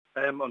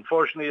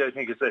Unfortunately, I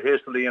think it's a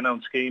hastily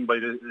announced scheme by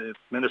the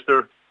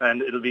Minister,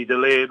 and it'll be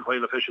delayed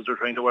while officials are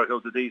trying to work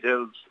out the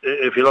details.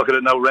 If you look at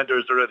it now,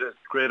 renters are at a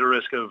greater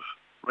risk of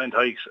rent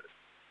hikes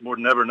more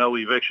than ever now,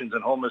 evictions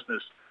and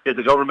homelessness. Yet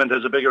the government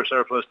has a bigger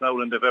surplus now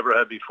than they've ever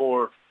had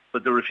before,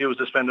 but they refuse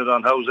to spend it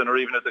on housing or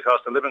even at the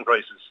cost of living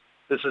crisis.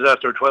 This is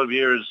after 12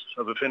 years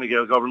of a Fine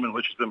Gael government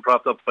which has been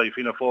propped up by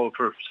Fianna Fáil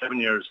for 7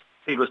 years.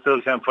 People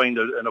still can't find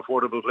an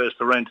affordable place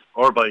to rent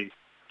or buy.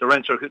 The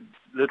rents are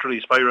literally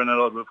spiralling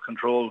out of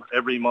control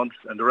every month,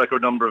 and the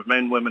record number of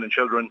men, women and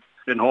children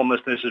in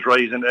homelessness is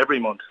rising every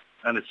month,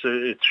 and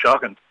it's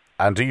shocking.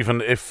 And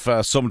even if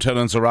some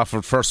tenants are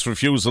offered first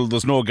refusal,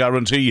 there's no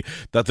guarantee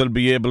that they'll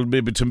be able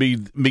maybe to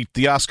meet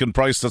the asking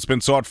price that's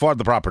been sought for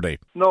the property.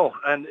 No,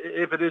 and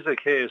if it is a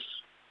case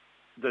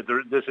that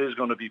this is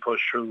going to be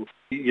pushed through,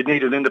 you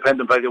need an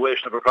independent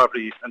valuation of a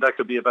property, and that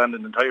could be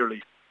abandoned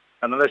entirely.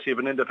 And unless you have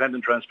an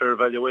independent transfer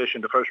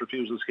valuation, the first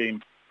refusal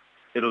scheme,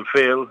 it'll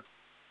fail.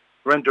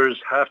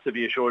 Renters have to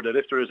be assured that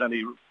if there is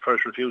any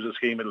first refusal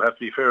scheme, it'll have to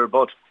be fair,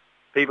 but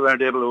people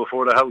aren't able to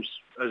afford a house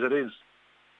as it is.